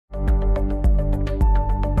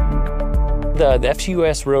The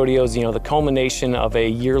FTUAS Rodeo is, the culmination of a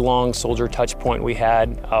year-long soldier touch point we had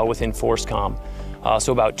within FORSCOM.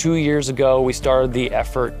 So about 2 years ago, we started the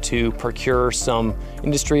effort to procure some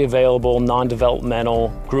industry-available, non-developmental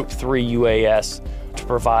Group 3 UAS to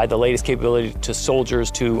provide the latest capability to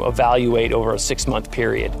soldiers to evaluate over a 6-month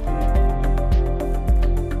period.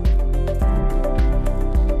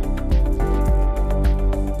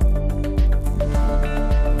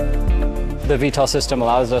 The VTOL system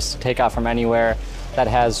allows us to take off from anywhere that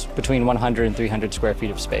has between 100 and 300 square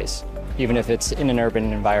feet of space, even if it's in an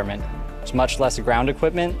urban environment. It's much less ground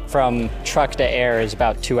equipment. From truck to air is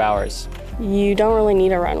about 2 hours. You don't really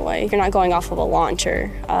need a runway. You're not going off of a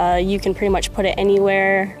launcher. You can pretty much put it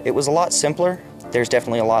anywhere. It was a lot simpler. There's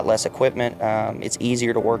definitely a lot less equipment. It's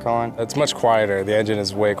easier to work on. It's much quieter. The engine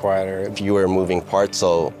is way quieter. Fewer moving parts,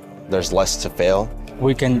 so there's less to fail.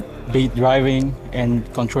 We can be driving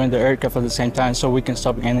and controlling the aircraft at the same time, so we can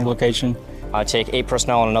stop at any location. Take 8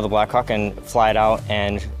 personnel on another Black Hawk and fly it out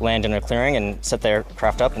and land in a clearing and set the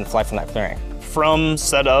aircraft up and fly from that clearing. From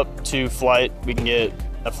setup to flight, we can get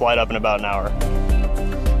a flight up in about an hour.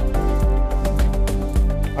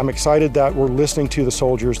 I'm excited that we're listening to the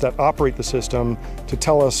soldiers that operate the system to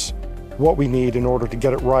tell us what we need in order to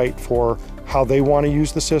get it right for how they want to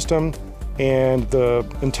use the system and the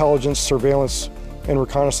intelligence, surveillance, and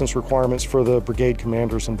reconnaissance requirements for the brigade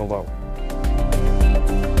commanders and below.